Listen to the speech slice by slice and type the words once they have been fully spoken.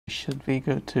should be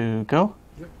good to go.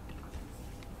 Yep.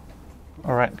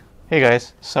 All right. Hey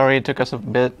guys, sorry it took us a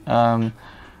bit.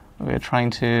 We're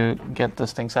trying to get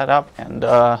this thing set up, and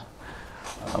all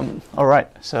right.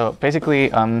 So basically,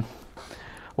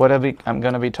 what I'm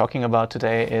going to be talking about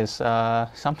today is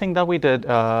something that we did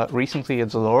recently at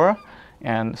Zalora,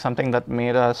 and something that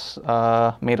made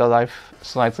our life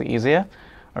slightly easier,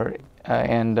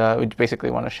 and we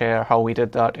basically want to share how we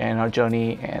did that in our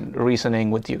journey and reasoning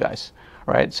with you guys,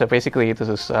 right? So basically, this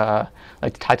is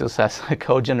like the title says,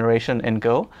 code generation in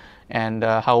Go, and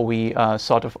how we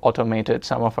sort of automated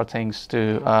some of our things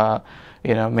to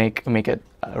make it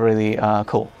really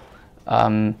cool.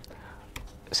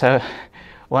 So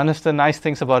one of the nice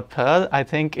things about Perl, I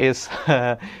think, is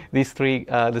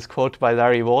this quote by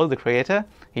Larry Wall, the creator.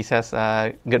 He says,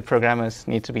 good programmers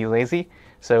need to be lazy.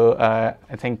 So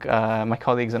I think my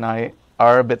colleagues and I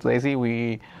are a bit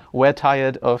lazy. We're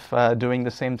tired of doing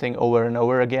the same thing over and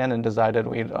over again, and decided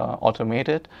we'd automate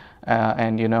it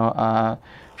and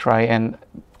try and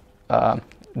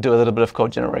do a little bit of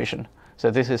code generation. So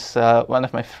this is one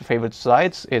of my favorite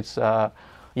slides. It's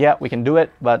yeah, we can do it,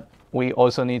 but we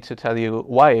also need to tell you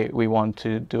why we want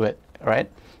to do it, right?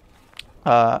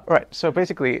 Right. So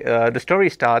basically, the story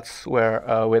starts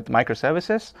with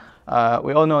microservices.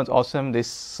 We all know it's awesome.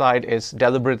 This slide is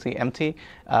deliberately empty.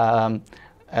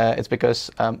 It's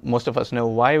because most of us know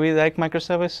why we like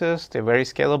microservices. They're very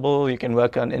scalable. You can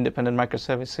work on independent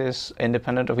microservices,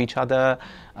 independent of each other.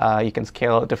 You can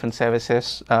scale different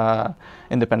services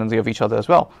independently of each other as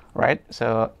well, right?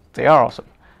 So they are awesome.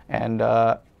 And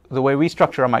the way we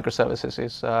structure our microservices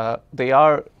is they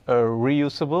are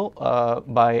reusable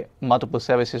by multiple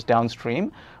services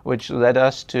downstream, which led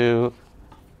us to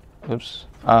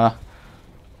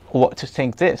what to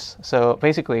think this. So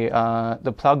basically,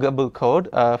 the pluggable code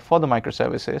for the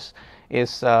microservices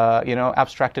is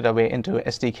abstracted away into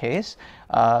SDKs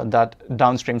that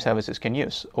downstream services can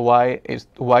use. Why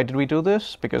did we do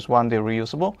this? Because one, they're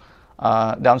reusable.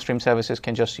 Downstream services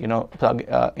can just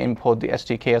import the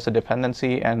SDK as a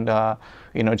dependency and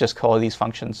just call these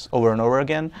functions over and over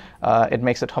again. It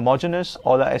makes it homogeneous.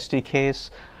 All our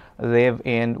SDKs live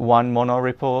in one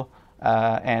monorepo.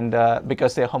 And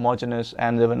because they're homogeneous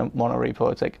and live in a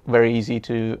monorepo, it's like very easy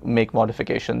to make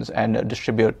modifications and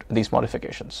distribute these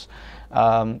modifications.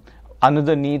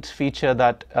 Another neat feature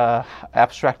that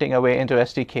abstracting away into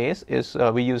SDKs is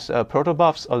we use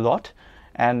protobufs a lot.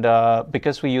 And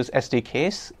because we use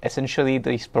SDKs, essentially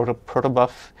this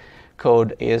protobuf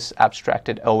code is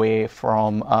abstracted away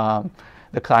from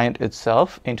the client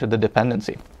itself into the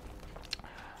dependency.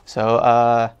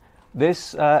 So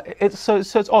it's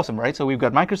awesome, right? So we've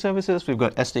got microservices, we've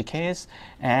got SDKs,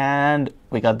 and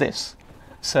we got this.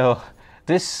 So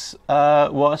this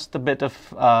was the bit of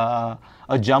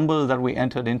a jumble that we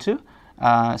entered into.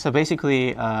 So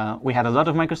basically, we had a lot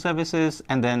of microservices,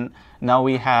 and then now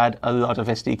we had a lot of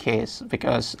SDKs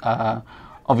because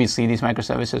obviously these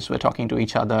microservices were talking to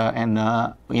each other, and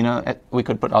we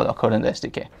could put all our code in the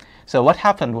SDK. So what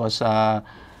happened was,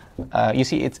 you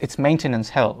see, it's maintenance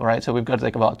hell, right? So we've got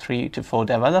like about 3 to 4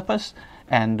 developers,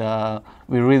 and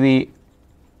we really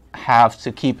have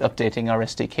to keep updating our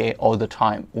SDK all the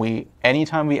time.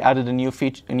 Anytime we added a new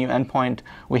feature, a new endpoint,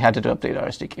 we had to update our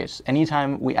SDKs.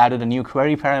 Anytime we added a new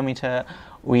query parameter,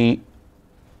 we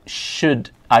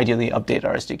should ideally update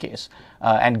our SDKs.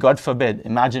 And God forbid,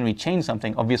 imagine we change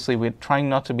something. Obviously, we're trying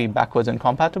not to be backwards and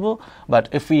compatible, but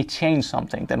if we change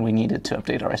something, then we needed to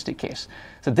update our SDKs.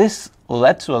 So this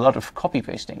led to a lot of copy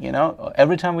pasting.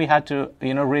 Every time we had to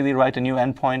really write a new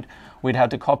endpoint, we'd have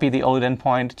to copy the old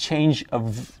endpoint, change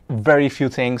very few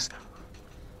things,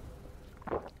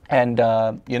 and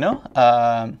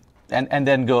and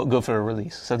then go for a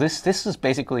release. So this is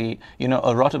basically a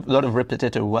lot of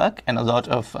repetitive work and a lot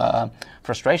of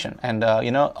frustration. And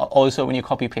also when you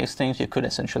copy paste things, you could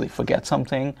essentially forget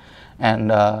something, and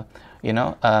that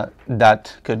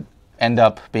could end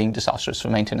up being disastrous for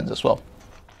maintenance as well.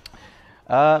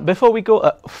 Before we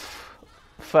go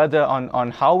further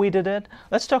on how we did it,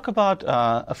 let's talk about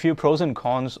a few pros and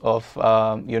cons of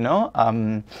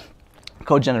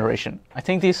code generation. I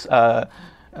think these are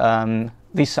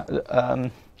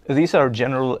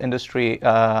general industry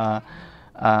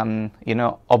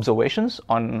observations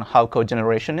on how code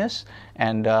generation is,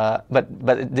 and but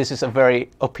this is a very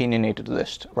opinionated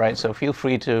list, right? So feel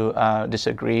free to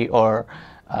disagree or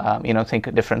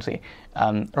think differently,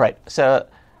 right? So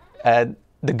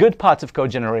the good parts of code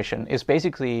generation is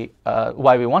basically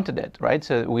why we wanted it, right?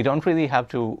 So we don't really have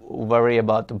to worry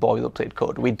about the boilerplate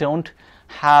code. We don't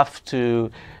have to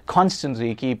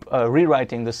constantly keep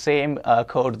rewriting the same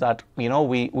code that we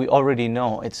already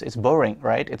know. It's boring,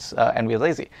 right? And we're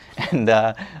lazy, and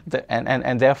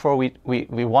therefore we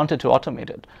wanted to automate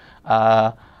it.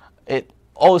 It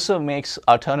also makes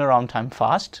our turnaround time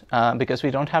fast because we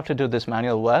don't have to do this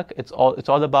manual work. It's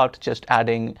all about just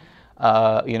adding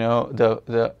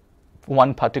the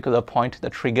one particular point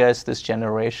that triggers this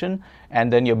generation,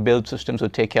 and then your build systems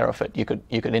would take care of it. You could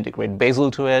integrate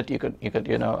Bazel to it. You could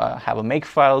have a make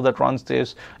file that runs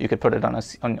this. You could put it on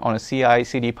a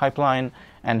CI/CD pipeline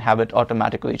and have it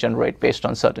automatically generate based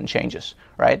on certain changes,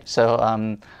 right?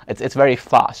 So it's very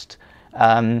fast.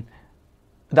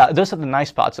 Those are the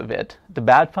nice parts of it. The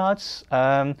bad parts,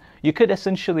 you could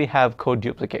essentially have code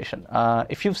duplication.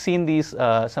 If you've seen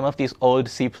some of these old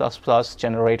C++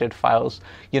 generated files,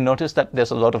 you notice that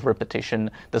there's a lot of repetition.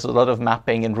 There's a lot of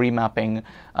mapping and remapping.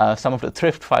 Some of the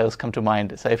thrift files come to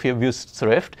mind. So if you've used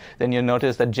thrift, then you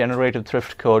notice that generated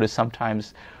thrift code is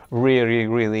sometimes really,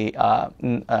 really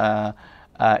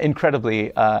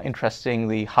incredibly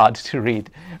interestingly hard to read,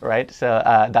 right? So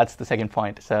that's the second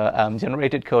point. So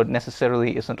generated code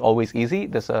necessarily isn't always easy.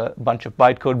 There's a bunch of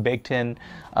bytecode baked in.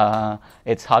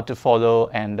 It's hard to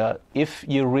follow, and if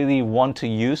you really want to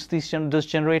use this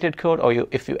generated code, or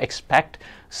if you expect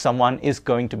someone is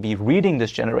going to be reading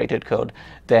this generated code,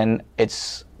 then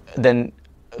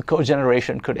code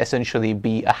generation could essentially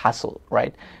be a hassle,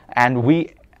 right? And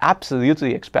we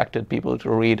absolutely expected people to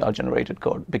read our generated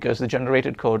code, because the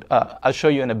generated code, I'll show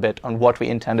you in a bit on what we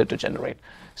intended to generate.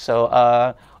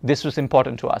 So this was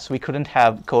important to us. We couldn't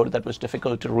have code that was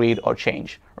difficult to read or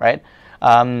change, right?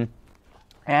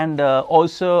 And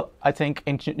also, I think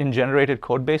in generated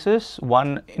code bases,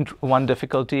 one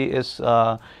difficulty is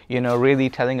really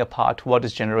telling apart what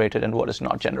is generated and what is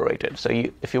not generated. So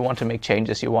if you want to make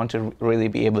changes, you want to really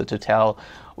be able to tell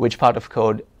which part of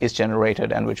code is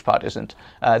generated and which part isn't.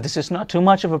 This is not too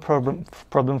much of a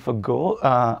problem for Go.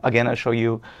 Again, I'll show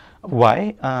you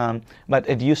why. But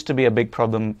it used to be a big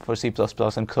problem for C++ and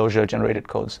Clojure generated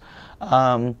codes.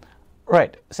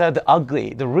 Right. So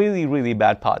the really, really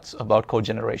bad parts about code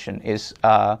generation is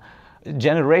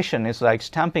generation is like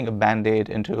stamping a Band-Aid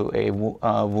into a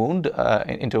wound,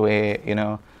 into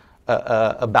a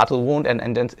battle wound,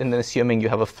 and then assuming you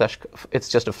have it's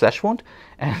just a flesh wound.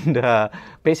 And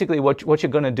basically what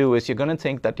you're going to do is you're going to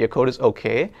think that your code is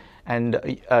okay, and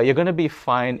you're going to be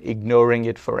fine ignoring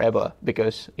it forever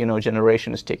because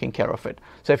generation is taking care of it.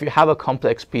 So if you have a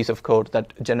complex piece of code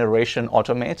that generation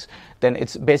automates, then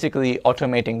it's basically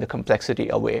automating the complexity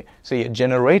away. So you're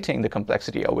generating the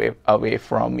complexity away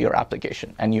from your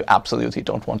application, and you absolutely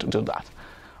don't want to do that,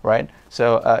 right?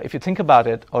 So if you think about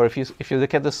it, or if you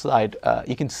look at the slide,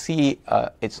 you can see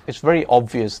it's very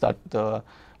obvious that the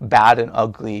bad and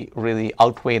ugly really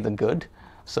outweigh the good.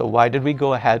 So why did we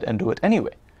go ahead and do it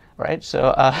anyway? Right.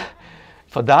 So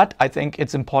for that, I think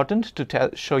it's important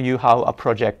to show you how a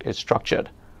project is structured.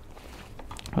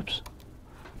 Oops.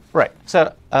 Right.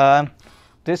 So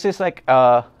this is like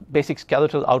a basic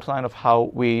skeletal outline of how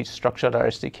we structured our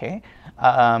SDK.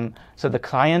 So the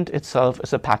client itself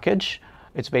is a package.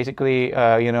 It's basically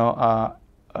the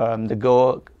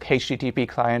Go HTTP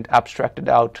client abstracted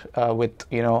out with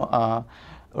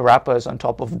wrappers on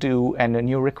top of do and a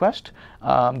new request.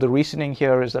 The reasoning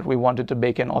here is that we wanted to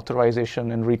bake in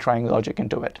authorization and retrying logic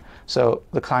into it. So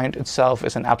the client itself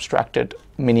is an abstracted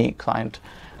mini client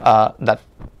that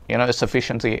is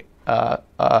sufficiently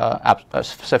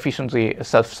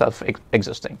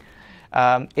self-existing.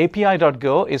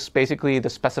 API.go is basically the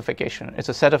specification. It's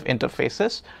a set of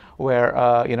interfaces where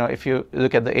if you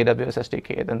look at the AWS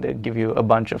SDK, then they give you a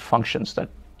bunch of functions that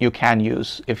you can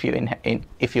use if you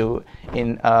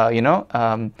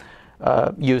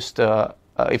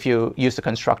use the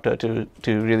constructor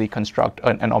to really construct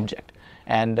an object.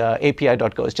 And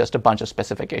API.go is just a bunch of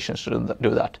specifications to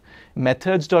do that.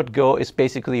 Methods.go is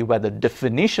basically where the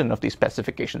definition of these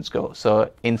specifications go. So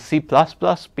in C++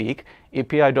 speak,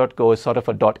 API.go is sort of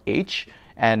a .h,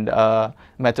 and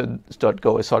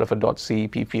methods.go is sort of a .c,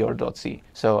 pp, or .c.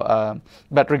 So,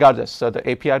 but regardless, so the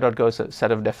API.go is a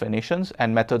set of definitions,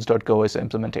 and methods.go is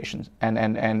implementations,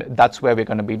 and that's where we're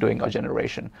going to be doing our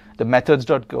generation. The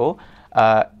methods.go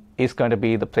is going to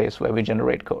be the place where we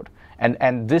generate code.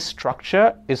 And this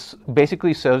structure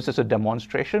basically serves as a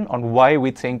demonstration on why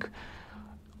we think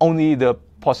only the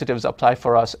positives apply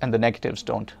for us and the negatives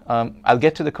don't. I'll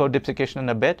get to the code duplication in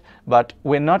a bit, but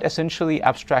we're not essentially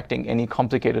abstracting any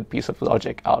complicated piece of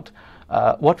logic out.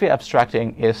 What we're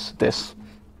abstracting is this.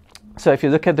 So if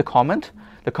you look at the comment,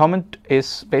 The comment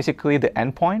is basically the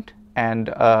endpoint, and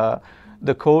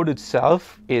the code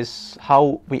itself is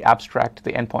how we abstract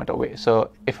the endpoint away. So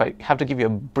if I have to give you a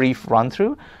brief run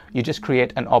through, you just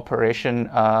create an operation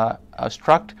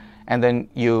struct, and then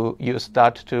you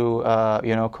start to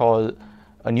call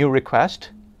a new request,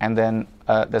 and then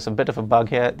there's a bit of a bug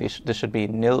here. This should be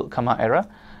nil comma error,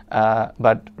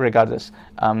 but regardless,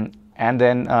 and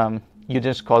then you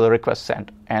just call a request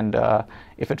sent, and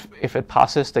if it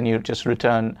passes, then you just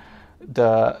return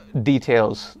the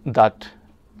details that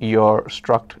your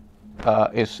struct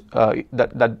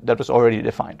that was already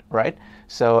defined, right?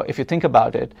 So if you think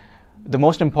about it, the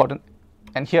most important,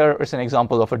 and here is an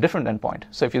example of a different endpoint.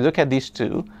 So if you look at these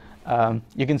two,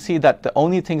 you can see that the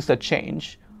only things that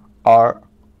change are,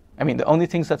 the only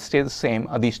things that stay the same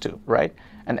are these two, right?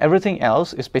 And everything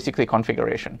else is basically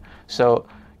configuration. So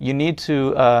you need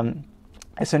to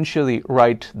essentially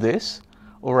write this,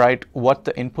 or write what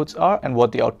the inputs are and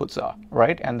what the outputs are,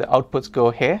 right? And the outputs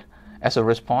go here as a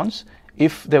response.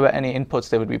 If there were any inputs,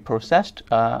 they would be processed.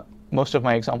 Most of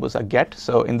my examples are get,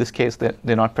 so in this case,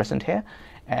 they're not present here.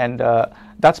 And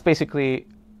that's basically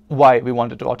why we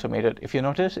wanted to automate it. If you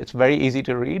notice, it's very easy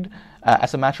to read.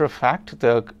 As a matter of fact,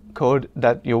 the code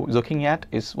that you're looking at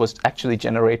was actually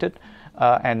generated,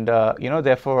 and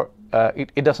therefore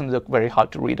it doesn't look very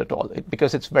hard to read at all,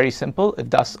 because it's very simple. It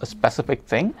does a specific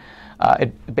thing.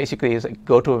 It basically is like,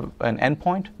 go to an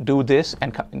endpoint, do this,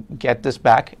 and get this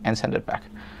back and send it back,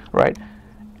 right?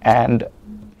 And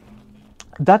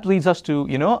that leads us to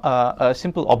a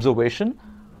simple observation.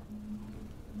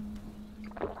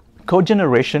 Code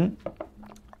generation,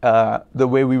 the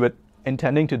way we were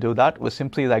intending to do that was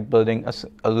simply like building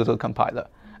a little compiler.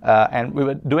 And we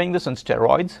were doing this on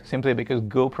steroids simply because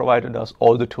Go provided us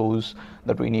all the tools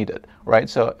that we needed, right?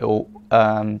 So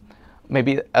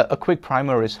maybe a quick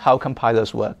primer is how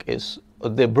compilers work.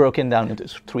 They're broken down into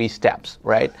 3 steps,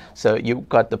 right? So you've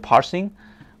got the parsing,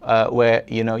 where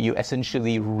you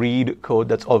essentially read code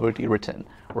that's already written,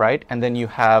 right? And then you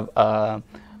have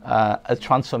a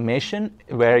transformation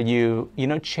where you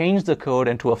change the code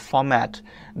into a format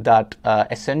that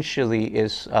essentially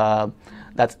is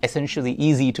that's essentially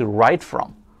easy to write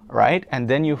from, right? And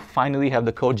then you finally have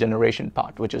the code generation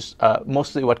part, which is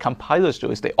mostly what compilers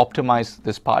do, is they optimize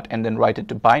this part and then write it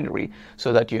to binary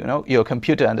so that your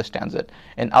computer understands it.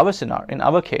 In our scenario, in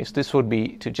our case, this would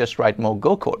be to just write more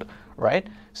Go code, right?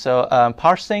 So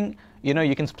parsing,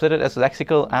 you can split it as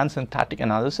lexical and syntactic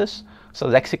analysis. So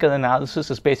lexical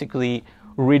analysis is basically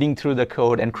reading through the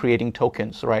code and creating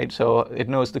tokens, right? So it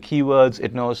knows the keywords,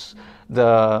 it knows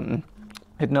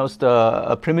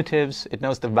the primitives, it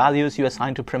knows the values you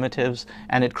assign to primitives,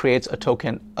 and it creates a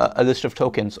token, a list of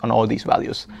tokens on all these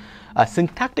values.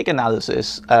 Syntactic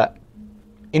analysis,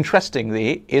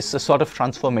 interestingly, is a sort of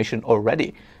transformation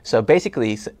already. So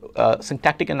basically,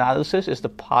 syntactic analysis is the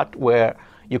part where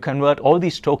you convert all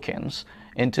these tokens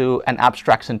into an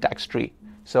abstract syntax tree.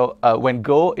 So when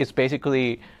Go is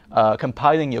basically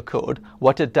compiling your code,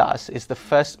 what it does is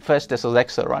first there's a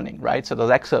lexer running, right? So the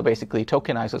lexer basically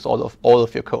tokenizes all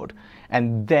of your code,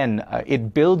 and then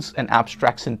it builds an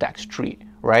abstract syntax tree,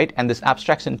 right? And this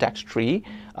abstract syntax tree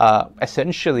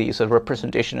essentially is a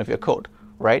representation of your code,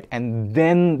 right? And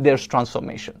then there's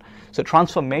transformation. So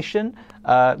transformation,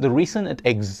 the reason it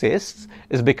exists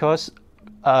is because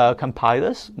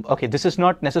compilers, okay, this is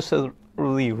not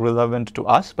necessarily relevant to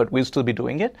us, but we'll still be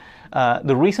doing it.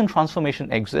 The reason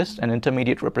transformation exists and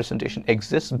intermediate representation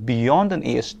exists beyond an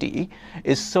ASD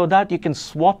is so that you can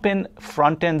swap in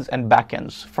front ends and back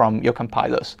ends from your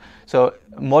compilers. So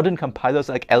modern compilers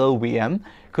like LLVM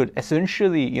could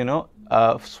essentially,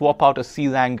 swap out a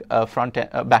CLang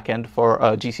back end for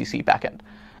a GCC backend,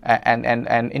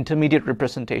 and intermediate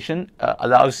representation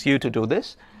allows you to do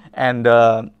this. And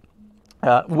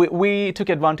we took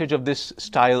advantage of this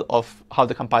style of how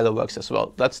the compiler works as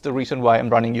well. That's the reason why I'm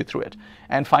running you through it.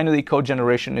 And finally, code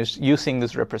generation is using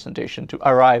this representation to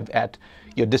arrive at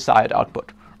your desired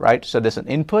output, right? So there's an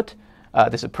input,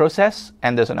 there's a process,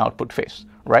 and there's an output phase,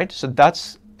 right? So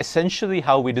that's essentially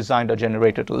how we designed our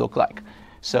generator to look like.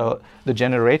 So the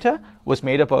generator was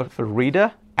made up of a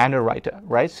reader and a writer,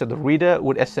 right? So the reader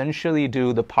would essentially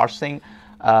do the parsing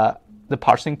part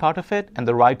of it, and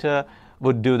the writer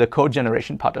would do the code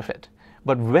generation part of it.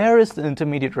 But where is the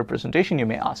intermediate representation, you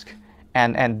may ask?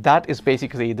 And that is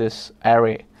basically this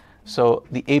array. So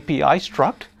the API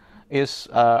struct is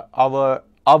our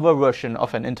version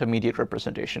of an intermediate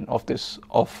representation of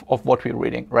what we're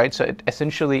reading, right? So it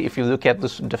essentially, if you look at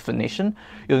this definition,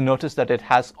 you'll notice that it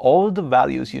has all the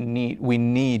values we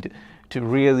need to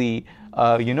really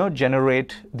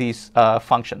generate these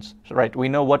functions, right? We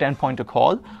know what endpoint to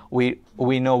call. We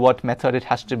know what method it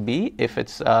has to be. If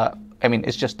it's,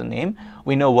 it's just the name.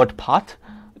 We know what path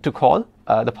to call.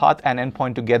 The path and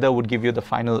endpoint together would give you the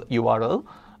final URL.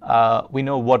 We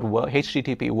know what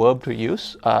HTTP verb to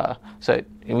use. So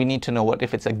we need to know what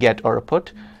if it's a get or a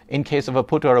put. In case of a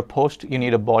put or a post, you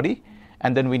need a body.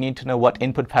 And then we need to know what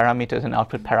input parameters and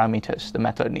output parameters the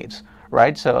method needs,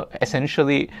 right? So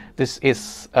essentially, this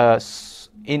is,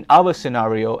 in our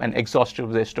scenario, an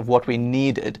exhaustive list of what we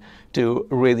needed to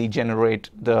really generate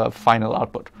the final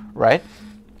output, right?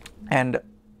 And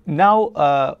now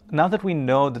that we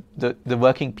know the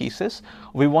working pieces,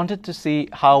 we wanted to see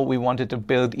how we wanted to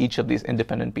build each of these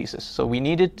independent pieces. So we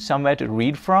needed somewhere to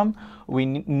read from. We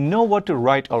know what to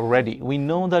write already. We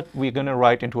know that we're going to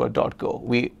write into a .go.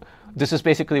 This is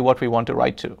basically what we want to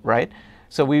write to, right?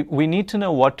 So we need to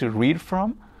know what to read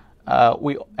from.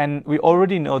 We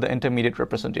already know the intermediate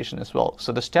representation as well.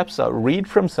 So the steps are read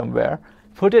from somewhere,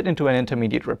 put it into an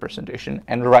intermediate representation,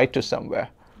 and write to somewhere.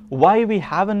 Why we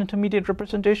have an intermediate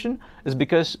representation is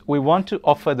because we want to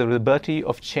offer the liberty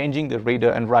of changing the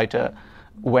reader and writer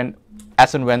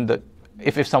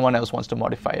if someone else wants to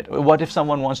modify it. What if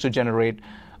someone wants to generate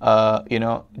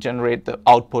the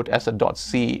output as a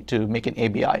 .c to make an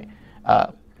ABI?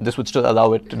 This would still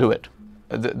allow it to do it.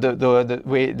 The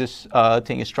way this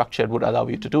thing is structured would allow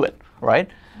you to do it, right?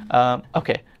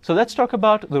 Okay, so let's talk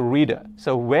about the reader.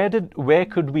 So where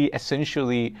could we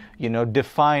essentially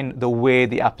define the way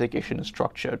the application is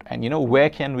structured, and where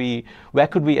could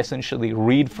we essentially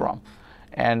read from?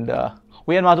 And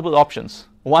we had multiple options.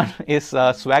 One is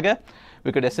Swagger.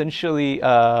 We could essentially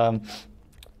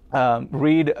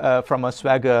read from a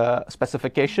Swagger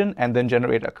specification and then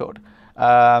generate a code.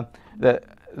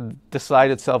 The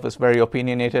slide itself is very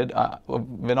opinionated. I'm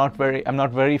not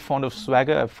very fond of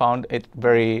Swagger. I found it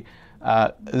very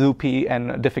loopy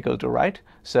and difficult to write.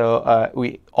 So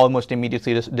we almost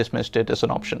immediately dismissed it as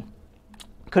an option.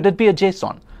 Could it be a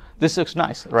JSON? This looks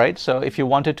nice, right? So if you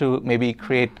wanted to maybe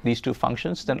create these two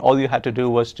functions, then all you had to do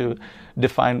was to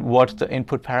define what the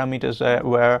input parameters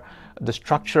were, the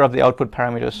structure of the output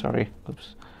parameters,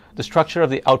 the structure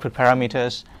of the output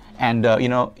parameters, and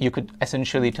you could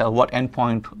essentially tell what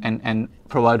endpoint and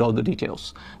provide all the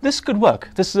details. This could work.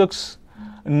 This looks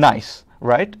nice,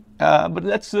 right? But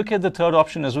let's look at the third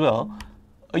option as well.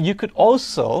 You could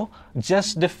also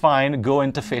just define Go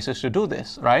interfaces to do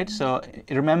this, right? So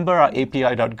remember our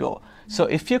API.go. So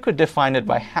if you could define it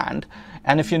by hand,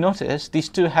 and if you notice, these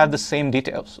two have the same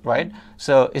details, right?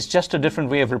 So it's just a different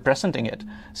way of representing it.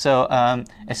 So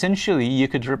essentially, you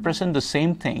could represent the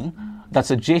same thing that's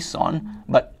a JSON,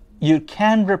 but you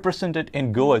can represent it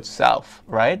in Go itself,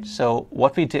 right? So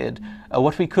what we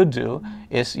could do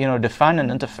is, define an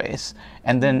interface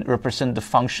and then represent the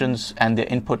functions and the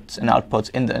inputs and outputs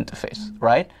in the interface,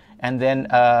 right? And then,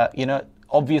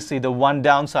 obviously the one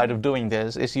downside of doing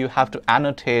this is you have to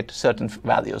annotate certain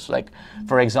values. Like,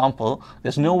 for example,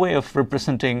 there's no way of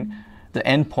representing the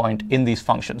endpoint in these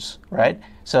functions, right?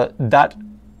 So that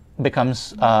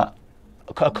becomes a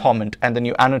comment, and then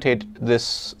you annotate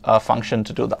this function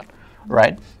to do that,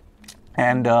 right?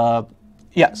 And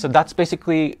so that's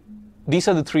basically, these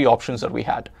are the three options that we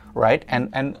had, right?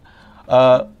 And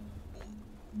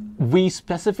we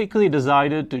specifically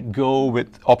decided to go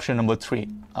with option number 3.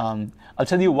 I'll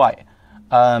tell you why.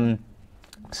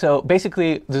 So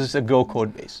basically, this is a Go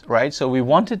code base, right? So we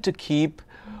wanted to keep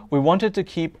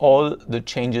all the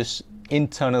changes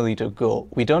internally to Go.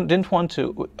 We didn't want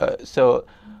to. So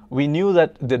we knew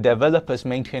that the developers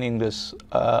maintaining this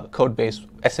code base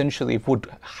essentially would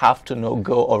have to know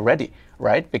Go already,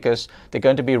 right? Because they're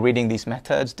going to be reading these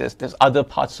methods. There's other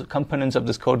parts, components of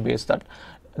this code base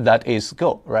that is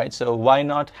Go, right? So why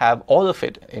not have all of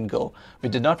it in Go? We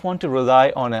did not want to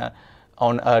rely on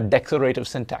a declarative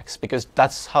syntax, because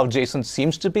that's how JSON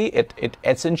seems to be. It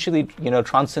essentially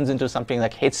transcends into something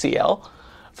like HCL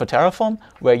for Terraform,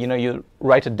 where you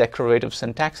write a declarative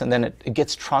syntax and then it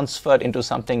gets transferred into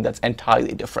something that's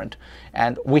entirely different.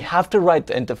 And we have to write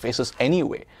the interfaces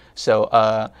anyway. So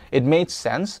it made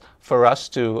sense for us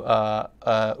to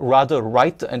rather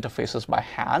write the interfaces by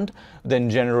hand than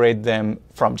generate them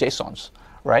from JSONs,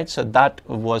 right? So that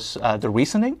was the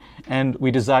reasoning, and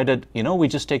we decided, we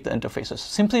just take the interfaces,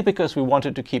 simply because we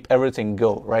wanted to keep everything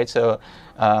Go, right? So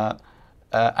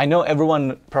I know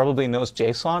everyone probably knows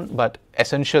JSON, but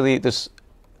essentially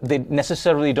they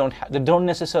don't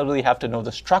necessarily have to know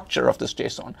the structure of this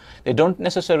JSON. They don't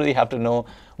necessarily have to know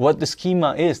what the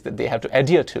schema is that they have to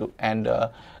adhere to, and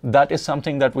that is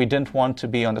something that we didn't want to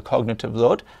be on the cognitive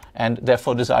load, and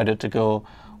therefore decided to go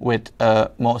with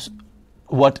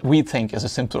what we think is a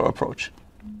simpler approach,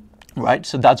 right?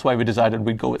 So that's why we decided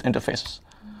we'd go with interfaces.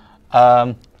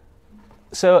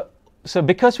 So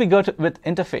because we go with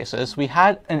interfaces, we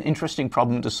had an interesting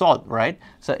problem to solve, right?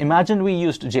 So imagine we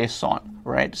used JSON,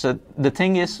 right? So the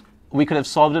thing is, we could have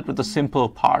solved it with a simple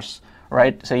parse,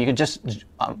 right? So you could just,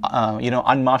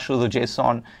 unmarshal the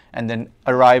JSON and then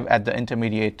arrive at the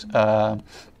intermediate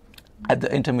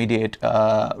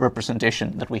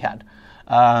representation that we had.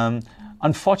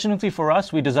 Unfortunately for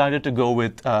us, we decided to go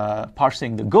with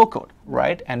parsing the Go code,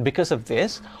 right? And because of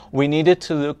this, we needed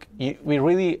to look.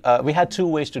 We had two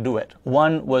ways to do it.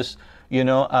 One was,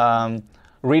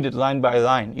 read it line by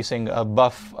line using a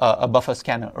buffer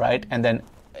scanner, right? And then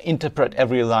interpret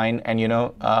every line and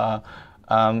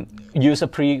use a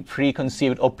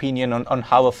preconceived opinion on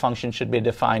how a function should be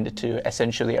defined to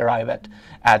essentially arrive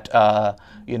at the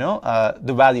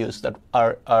values that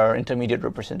our intermediate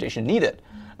representation needed.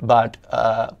 But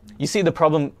you see the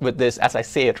problem with this, as I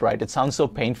say it, right? It sounds so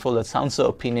painful, it sounds so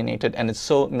opinionated, and it's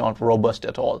so not robust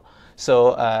at all.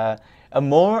 So a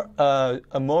more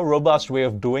robust way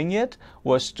of doing it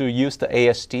was to use the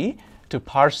AST to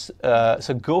parse.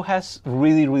 So Go has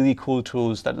really, really cool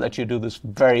tools that let you do this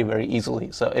very, very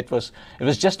easily. So it was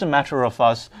just a matter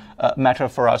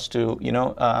for us to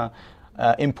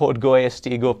import GoAST,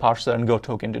 GoParser, and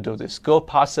GoToken to do this.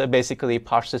 GoParser basically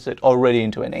parses it already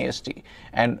into an AST.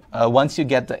 And once you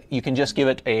get you can just give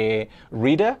it a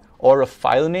reader or a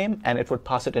file name, and it would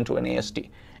pass it into an AST.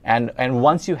 And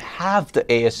once you have the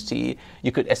AST,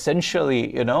 you could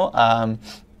essentially,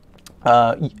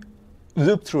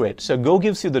 loop through it. So Go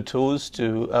gives you the tools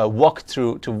to walk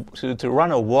through, to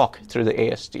run a walk through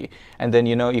the AST. And then,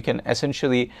 you can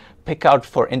essentially pick out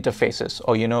for interfaces,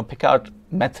 or, pick out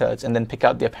methods and then pick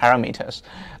out their parameters.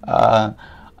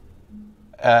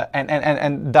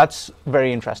 And that's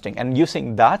very interesting. And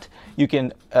using that, you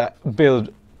can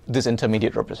build this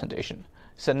intermediate representation.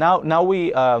 So now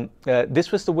we,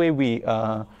 this was the way we,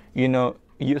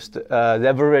 used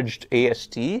leveraged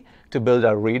AST to build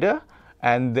our reader,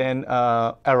 and then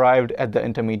arrived at the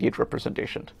intermediate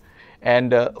representation.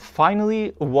 And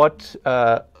finally, what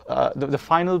the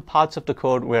final parts of the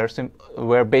code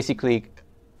were basically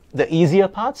the easier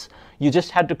parts. You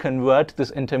just had to convert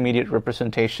this intermediate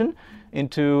representation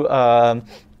into a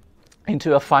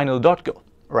final .go,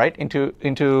 right? To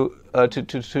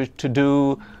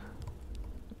do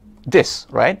this,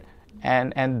 right?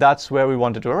 And that's where we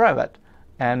wanted to arrive at.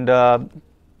 And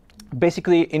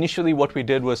basically, initially, what we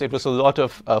did was it was a lot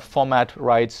of format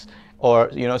writes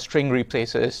or string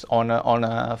replaces on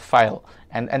a file,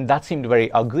 and that seemed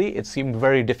very ugly. It seemed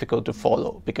very difficult to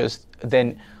follow, because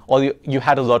then you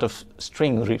had a lot of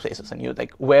string replaces, and you're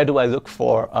like, where do I look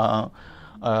for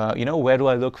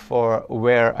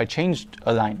where I changed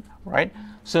a line, right?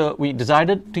 So we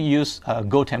decided to use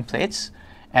Go templates.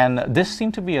 And this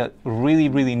seemed to be a really,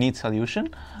 really neat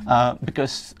solution,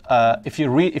 because if you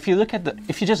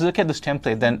just look at this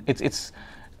template, then it's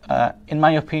in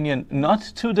my opinion, not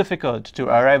too difficult to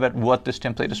arrive at what this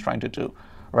template is trying to do,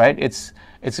 right? It's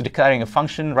declaring a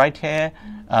function right here.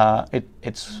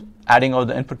 It's adding all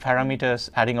the input parameters,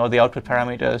 adding all the output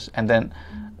parameters, and then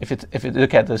if you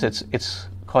look at this, it's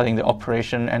calling the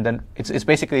operation, and then it's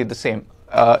basically the same.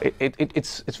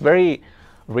 It's very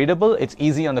readable. It's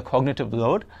easy on the cognitive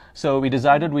load. So we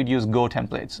decided we'd use Go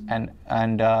templates, and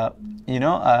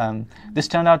this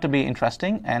turned out to be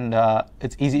interesting, and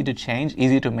it's easy to change,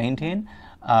 easy to maintain,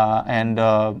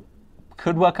 and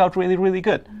could work out really, really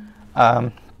good. Yeah,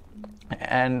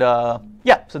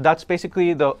 so that's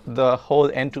basically the whole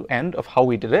end-to-end of how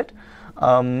we did it.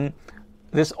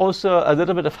 There's also a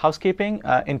little bit of housekeeping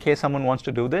in case someone wants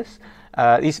to do this.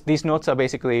 These notes are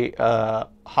basically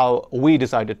how we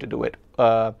decided to do it.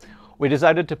 We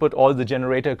decided to put all the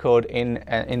generator code in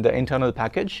the internal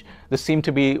package. This seemed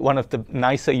to be one of the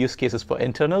nicer use cases for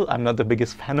internal. I'm not the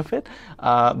biggest fan of it,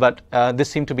 but this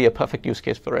seemed to be a perfect use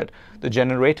case for it. The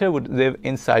generator would live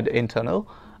inside internal.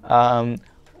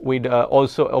 We'd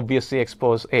also obviously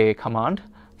expose a command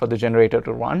for the generator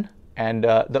to run. And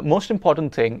the most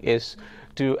important thing is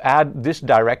to add this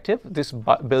directive, this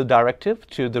build directive,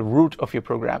 to the root of your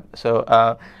program. So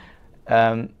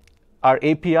our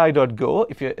API.go,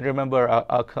 if you remember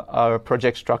our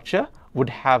project structure, would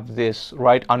have this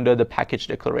right under the package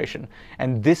declaration.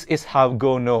 And this is how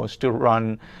Go knows to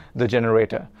run the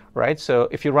generator, right? So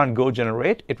if you run Go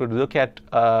generate, it would look at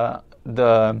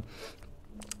the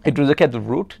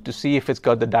root to see if it's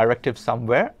got the directive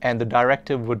somewhere, and the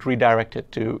directive would redirect it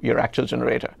to your actual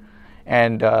generator.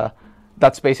 And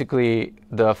that's basically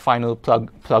the final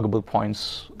pluggable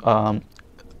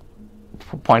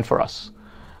point for us.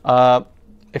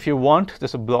 If you want,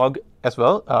 there's a blog as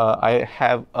well. I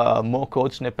have more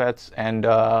code snippets and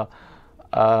there's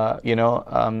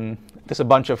a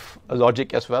bunch of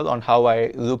logic as well on how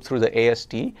I loop through the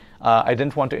AST. I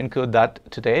didn't want to include that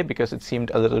today because it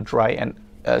seemed a little dry and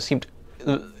seemed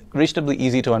reasonably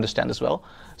easy to understand as well.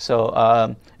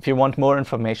 So if you want more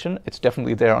information, it's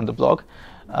definitely there on the blog.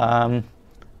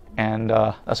 And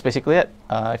that's basically it.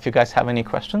 If you guys have any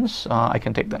questions, I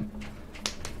can take them.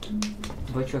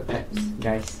 Virtual claps,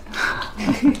 guys.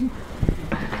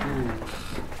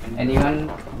 Anyone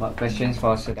got questions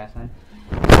for Sudarshan?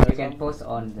 You can post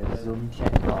on the Zoom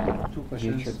chat or 2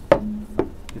 questions. YouTube.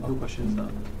 The 2 questions.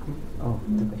 Oh,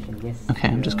 2 questions, yes. Okay,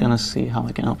 I'm just gonna see how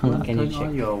I can open that. Can you Turn check?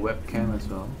 on your webcam as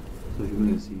well, so people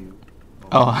can see you.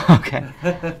 Oh, okay.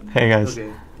 Hey guys.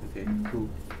 Okay, cool.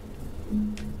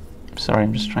 Sorry,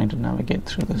 I'm just trying to navigate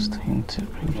through this thing to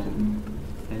bring it.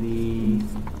 Any?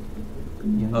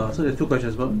 So there are 2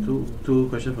 questions. Two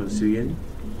questions from Suyen.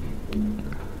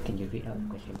 Can you read out the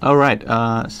question? All right.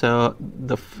 So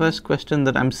the first question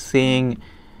that I'm seeing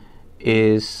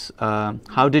is,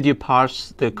 how did you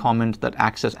parse the comment that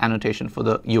acts as annotation for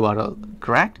the URL?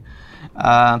 Correct.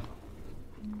 All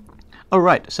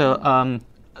right. So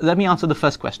let me answer the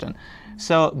first question.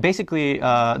 So basically,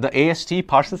 the AST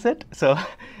parses it. So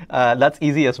that's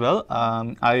easy as well.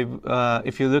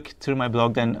 If you look through my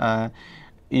blog, then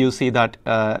you'll see that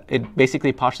it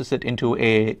basically parses it into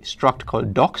a struct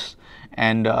called docs,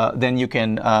 and then you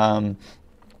can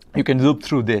loop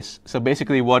through this. So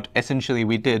basically, what essentially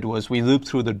we did was we looped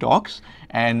through the docs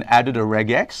and added a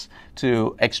regex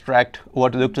to extract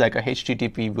what looked like a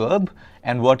HTTP verb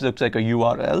and what looked like a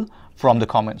URL from the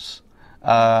comments.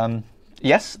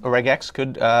 Yes, a regex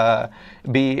could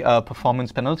be a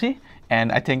performance penalty,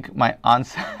 and I think my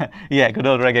answer, yeah, good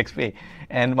old regexp,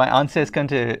 and my answer is going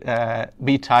to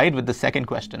be tied with the second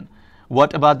question.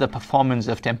 What about the performance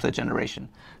of template generation?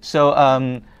 So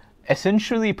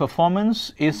essentially,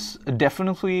 performance is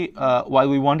definitely, while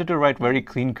we wanted to write very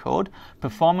clean code,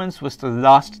 performance was the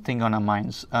last thing on our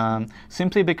minds,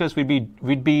 simply because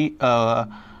we'd be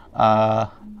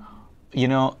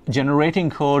generating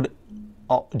code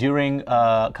during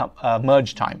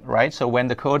merge time, right? So when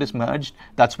the code is merged,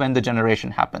 that's when the generation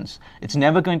happens. It's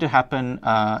never going to happen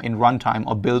in runtime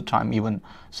or build time even.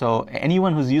 So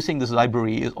anyone who's using this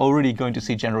library is already going to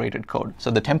see generated code. So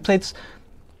the templates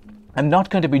are not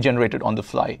going to be generated on the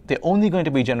fly. They're only going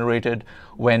to be generated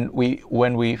when we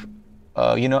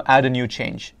add a new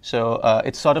change. So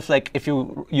it's sort of like if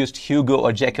you used Hugo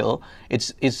or Jekyll,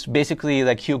 it's basically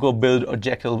like Hugo build or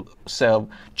Jekyll serve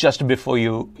just before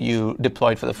you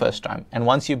deploy it for the first time. And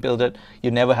once you build it,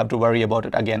 you never have to worry about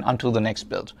it again until the next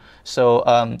build. So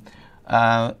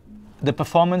the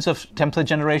performance of template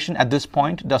generation at this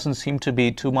point doesn't seem to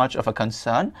be too much of a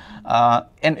concern,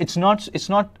 and it's not.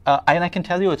 And I can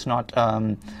tell you, it's not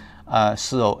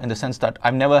slow in the sense that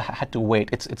I've never had to wait.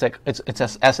 It's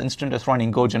as instant as running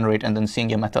go generate and then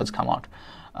seeing your methods come out,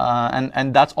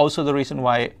 and that's also the reason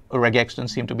why regex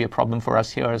didn't seem to be a problem for us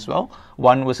here as well.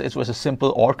 One was it was a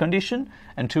simple or condition,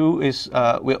 and 2 is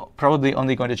we're probably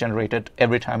only going to generate it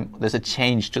every time there's a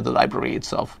change to the library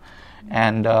itself,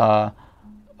 and.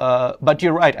 But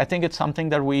you're right. I think it's something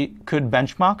that we could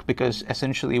benchmark because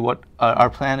essentially what our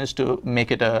plan is to make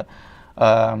it a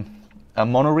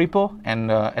monorepo,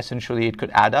 and essentially it could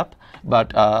add up.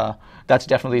 But that's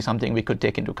definitely something we could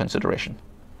take into consideration.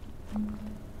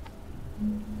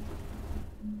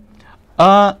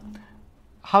 How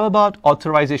about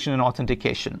authorization and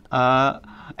authentication?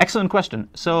 Excellent question.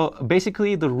 So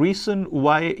basically, the reason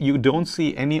why you don't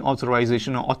see any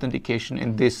authorization or authentication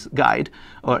in this guide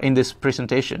or in this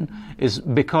presentation is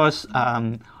because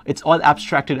it's all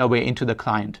abstracted away into the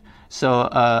client. So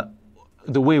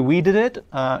the way we did it,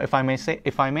 if I may,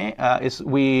 is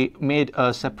we made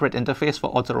a separate interface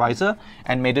for authorizer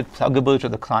and made it pluggable to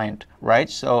the client, right?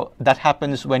 So that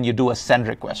happens when you do a send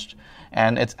request.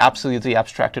 And it's absolutely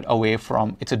abstracted away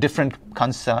from, it's a different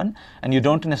concern, and you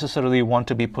don't necessarily want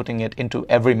to be putting it into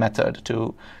every method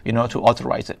to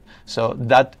authorize it. So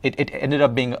that it ended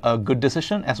up being a good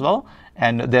decision as well,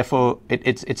 and therefore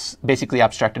it's basically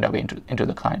abstracted away into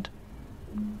the client.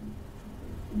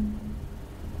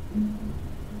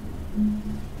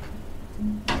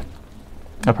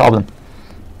 No problem.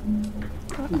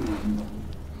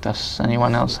 Does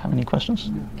anyone else have any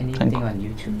questions? Anything on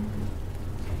YouTube?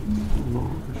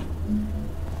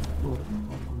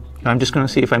 I'm just going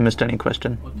to see if I missed any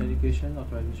question. Authentication,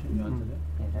 authorization, you answered that?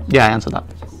 Yeah, I answered that.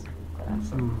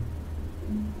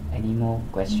 Any more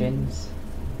questions?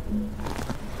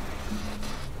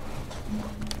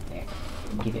 Yeah,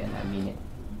 give it a minute.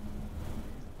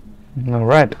 All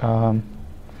right.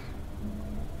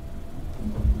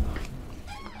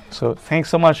 So thanks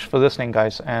so much for listening,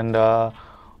 guys, and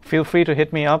feel free to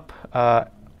hit me up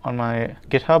on my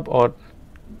GitHub or.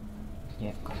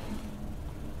 Yeah.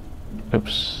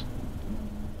 Oops.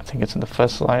 I think it's in the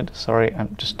first slide. Sorry,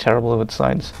 I'm just terrible with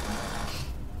slides.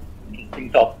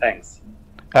 Interesting talk. Thanks.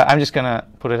 I'm just gonna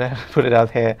put it out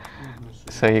here,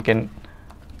 so you can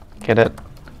get it.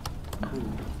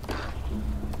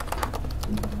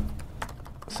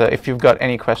 So if you've got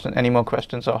any more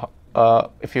questions, or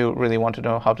if you really want to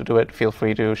know how to do it, feel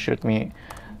free to shoot me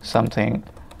something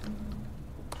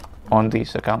on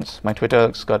these accounts. My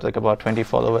Twitter's got like about 20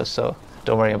 followers, so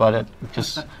don't worry about it.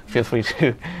 Just feel free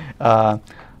to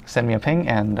send me a ping,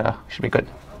 and should be good.